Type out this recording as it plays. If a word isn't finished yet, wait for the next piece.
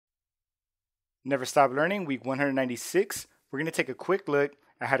Never Stop Learning, week 196. We're going to take a quick look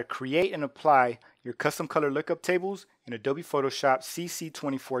at how to create and apply your custom color lookup tables in Adobe Photoshop CC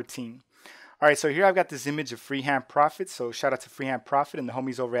 2014. All right, so here I've got this image of Freehand Profit. So shout out to Freehand Profit and the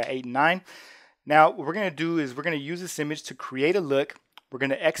homies over at 8 and 9. Now, what we're going to do is we're going to use this image to create a look. We're going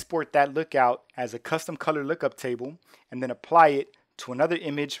to export that look out as a custom color lookup table and then apply it to another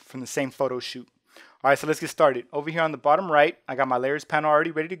image from the same photo shoot. All right, so let's get started. Over here on the bottom right, I got my layers panel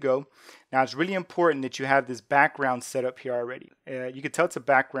already ready to go. Now, it's really important that you have this background set up here already. You can tell it's a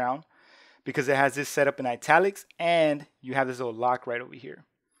background because it has this set up in italics and you have this little lock right over here.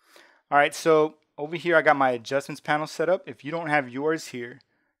 All right, so over here, I got my adjustments panel set up. If you don't have yours here,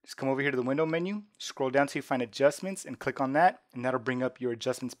 just come over here to the window menu, scroll down till you find adjustments and click on that, and that'll bring up your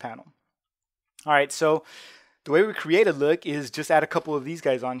adjustments panel. All right, so the way we create a look is just add a couple of these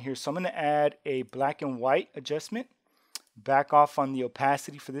guys on here. So I'm going to add a black and white adjustment, back off on the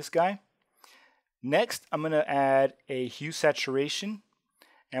opacity for this guy. Next, I'm going to add a hue saturation.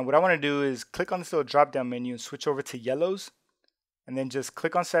 And what I want to do is click on this little drop down menu and switch over to yellows. And then just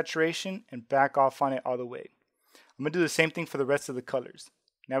click on saturation and back off on it all the way. I'm going to do the same thing for the rest of the colors.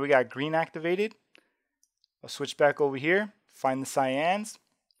 Now we got green activated. I'll switch back over here, find the cyans,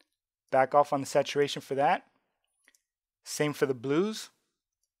 back off on the saturation for that. Same for the blues.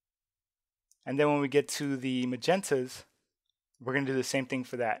 And then when we get to the magentas, we're going to do the same thing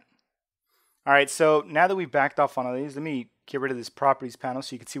for that. All right, so now that we've backed off on all these, let me get rid of this properties panel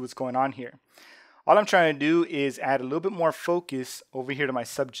so you can see what's going on here. All I'm trying to do is add a little bit more focus over here to my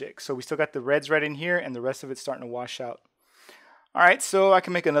subject. So we still got the reds right in here and the rest of it's starting to wash out. All right, so I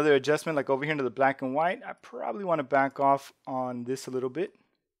can make another adjustment like over here into the black and white. I probably want to back off on this a little bit.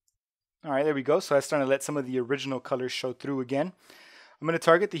 All right, there we go. So that's starting to let some of the original colors show through again. I'm going to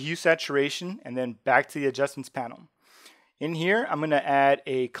target the hue saturation and then back to the adjustments panel. In here, I'm going to add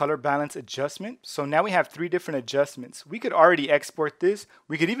a color balance adjustment. So now we have 3 different adjustments. We could already export this.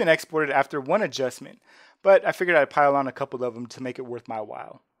 We could even export it after one adjustment, but I figured I'd pile on a couple of them to make it worth my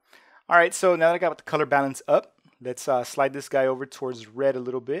while. All right, so now that I got the color balance up, let's slide this guy over towards red a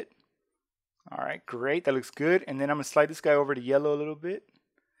little bit. All right, great. That looks good. And then I'm going to slide this guy over to yellow a little bit.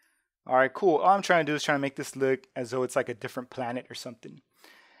 All right, cool. All I'm trying to do is trying to make this look as though it's like a different planet or something.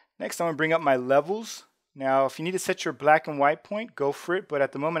 Next, I'm going to bring up my levels. Now, if you need to set your black and white point, go for it. But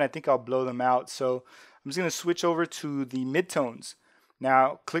at the moment, I think I'll blow them out. So I'm just going to switch over to the midtones.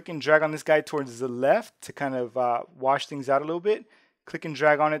 Now, click and drag on this guy towards the left to kind of wash things out a little bit. Click and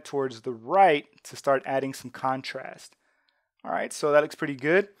drag on it towards the right to start adding some contrast. All right, so that looks pretty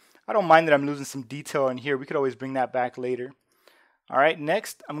good. I don't mind that I'm losing some detail in here. We could always bring that back later. All right,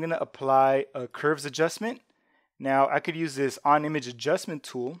 next I'm going to apply a curves adjustment. Now I could use this on image adjustment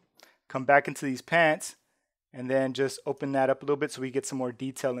tool, come back into these pants, and then just open that up a little bit so we get some more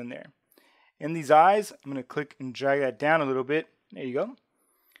detail in there. In these eyes, I'm going to click and drag that down a little bit. There you go.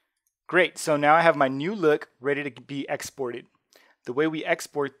 Great, so now I have my new look ready to be exported. The way we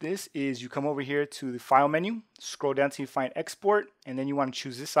export this is you come over here to the file menu, scroll down till you find export, and then you want to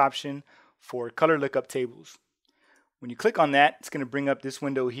choose this option for color lookup tables. When you click on that, it's going to bring up this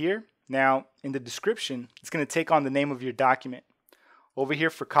window here. Now, in the description, it's going to take on the name of your document. Over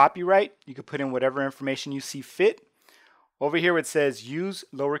here for copyright, you can put in whatever information you see fit. Over here it says use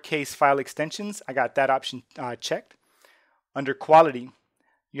lowercase file extensions. I got that option checked. Under quality,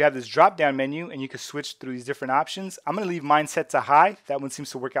 you have this drop-down menu and you can switch through these different options. I'm going to leave mine set to high. That one seems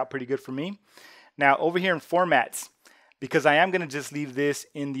to work out pretty good for me. Now, over here in formats, because I am going to just leave this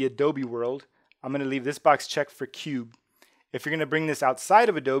in the Adobe world, I'm going to leave this box checked for cube. If you're going to bring this outside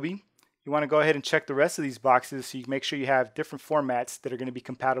of Adobe, you want to go ahead and check the rest of these boxes so you can make sure you have different formats that are going to be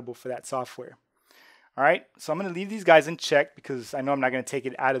compatible for that software. All right, so I'm going to leave these guys in check because I know I'm not going to take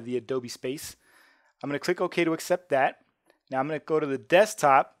it out of the Adobe space. I'm going to click OK to accept that. Now I'm going to go to the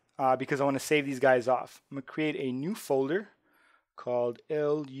desktop because I want to save these guys off. I'm going to create a new folder called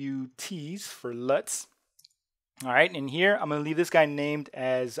LUTs for LUTs. All right, and here I'm going to leave this guy named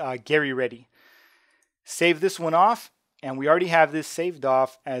as Gary Ready. Save this one off, and we already have this saved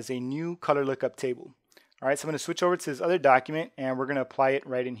off as a new color lookup table. All right, so I'm going to switch over to this other document, and we're going to apply it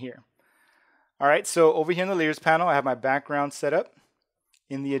right in here. All right, so over here in the layers panel, I have my background set up.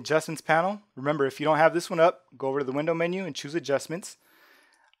 In the adjustments panel, remember, if you don't have this one up, go over to the window menu and choose adjustments.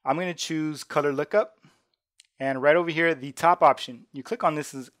 I'm going to choose color lookup, and right over here, the top option, you click on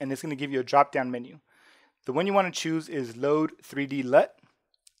this, and it's going to give you a drop-down menu. The one you want to choose is Load 3D LUT.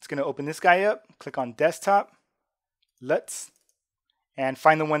 It's going to open this guy up, click on Desktop, LUTs, and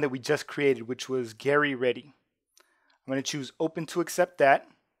find the one that we just created, which was Gary Ready. I'm going to choose Open to accept that,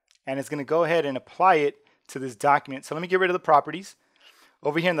 and it's going to go ahead and apply it to this document. So let me get rid of the properties.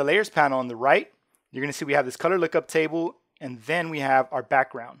 Over here in the layers panel on the right, you're going to see we have this color lookup table, and then we have our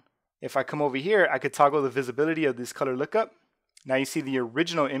background. If I come over here, I could toggle the visibility of this color lookup. Now you see the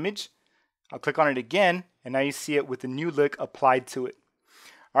original image. I'll click on it again, and now you see it with the new look applied to it.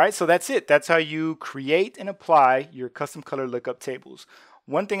 All right, so that's it. That's how you create and apply your custom color lookup tables.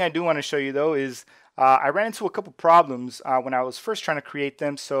 One thing I do want to show you though is I ran into a couple problems when I was first trying to create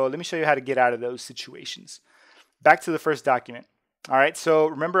them, so let me show you how to get out of those situations. Back to the first document. All right, so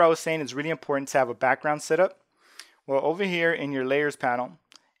remember I was saying it's really important to have a background set up. Well, over here in your layers panel,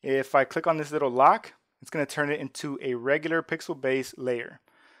 if I click on this little lock, it's going to turn it into a regular pixel-based layer.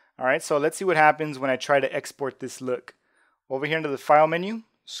 All right, so let's see what happens when I try to export this look. Over here into the File menu,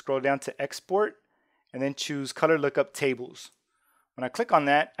 scroll down to Export, and then choose Color Lookup Tables. When I click on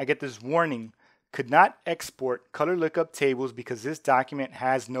that, I get this warning, could not export color lookup tables because this document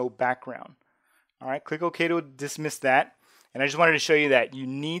has no background. All right, click OK to dismiss that. And I just wanted to show you that you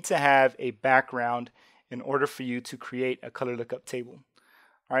need to have a background in order for you to create a color lookup table.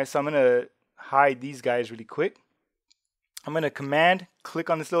 All right, so I'm going to hide these guys really quick. I'm going to Command click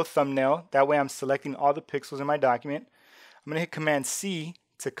on this little thumbnail. That way I'm selecting all the pixels in my document. I'm going to hit Command C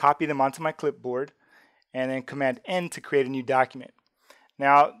to copy them onto my clipboard, and then Command N to create a new document.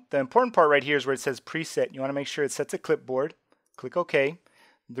 Now, the important part right here is where it says preset. You want to make sure it's set to clipboard. Click OK.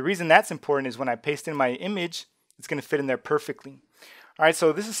 The reason that's important is when I paste in my image, it's going to fit in there perfectly. All right,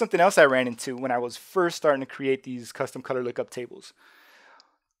 so this is something else I ran into when I was first starting to create these custom color lookup tables.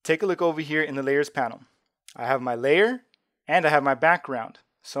 Take a look over here in the layers panel. I have my layer and I have my background.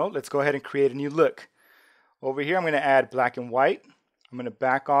 So let's go ahead and create a new look. Over here, I'm going to add black and white. I'm going to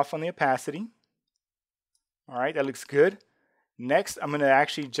back off on the opacity. All right, that looks good. Next, I'm going to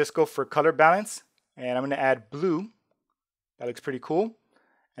actually just go for color balance, and I'm going to add blue. That looks pretty cool.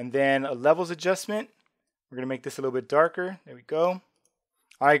 And then a levels adjustment. We're going to make this a little bit darker. There we go.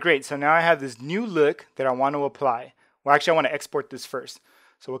 All right, great. So now I have this new look that I want to apply. Well, actually, I want to export this first.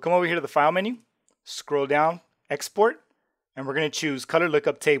 So we'll come over here to the File menu, scroll down, Export, and we're going to choose Color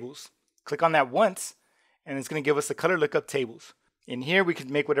Lookup Tables. Click on that once, and it's going to give us the Color Lookup Tables. In here, we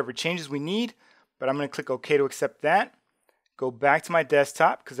can make whatever changes we need, but I'm going to click OK to accept that. Go back to my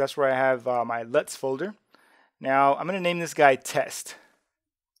desktop because that's where I have my LUTs folder. Now I'm going to name this guy Test.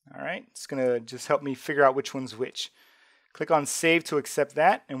 All right, it's going to just help me figure out which one's which. Click on Save to accept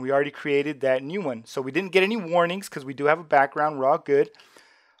that, and we already created that new one. So we didn't get any warnings because we do have a background. We're all good.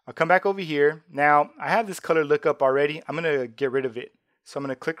 I'll come back over here. Now I have this color lookup already. I'm going to get rid of it. So I'm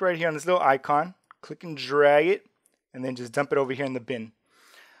going to click right here on this little icon, click and drag it, and then just dump it over here in the bin.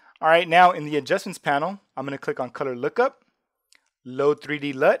 All right, now in the Adjustments panel, I'm going to click on Color Lookup. Load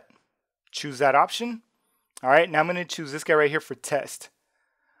 3D LUT, choose that option. All right, now I'm going to choose this guy right here for test.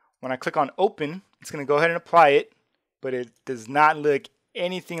 When I click on open, it's going to go ahead and apply it, but it does not look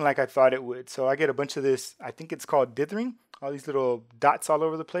anything like I thought it would. So I get a bunch of this, I think it's called dithering, all these little dots all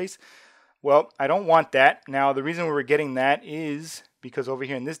over the place. Well, I don't want that. Now the reason we're getting that is because over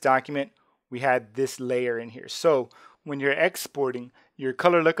here in this document, we had this layer in here. So when you're exporting your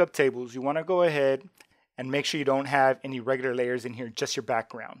color lookup tables, you want to go ahead and make sure you don't have any regular layers in here, just your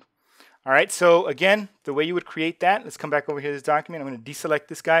background. All right, so again, the way you would create that, let's come back over here to this document. I'm going to deselect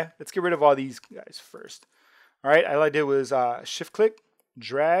this guy. Let's get rid of all these guys first. All right, all I did was shift click,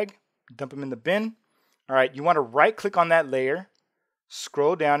 drag, dump them in the bin. All right, you want to right click on that layer,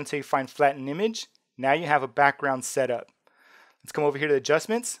 scroll down until you find flatten image. Now you have a background set up. Let's come over here to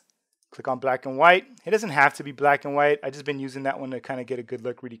adjustments, click on black and white. It doesn't have to be black and white. I've just been using that one to kind of get a good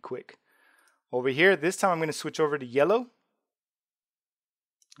look really quick. Over here, this time I'm going to switch over to yellow.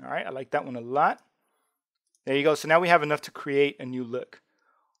 All right, I like that one a lot. There you go. So now we have enough to create a new look.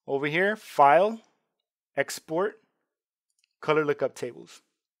 Over here, File, Export, Color Lookup Tables.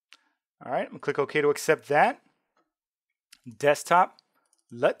 All right, I'm going to click OK to accept that. Desktop,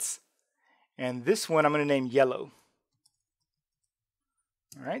 LUTs, and this one I'm going to name Yellow.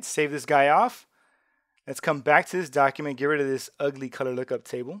 All right, save this guy off. Let's come back to this document, get rid of this ugly color lookup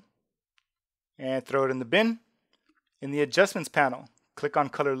table, and throw it in the bin. In the Adjustments panel, click on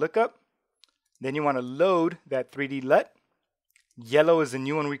Color Lookup. Then you want to load that 3D LUT. Yellow is the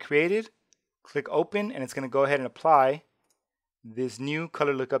new one we created. Click Open, and it's going to go ahead and apply this new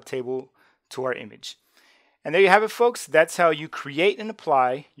color lookup table to our image. And there you have it, folks. That's how you create and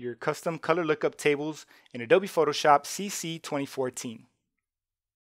apply your custom color lookup tables in Adobe Photoshop CC 2014.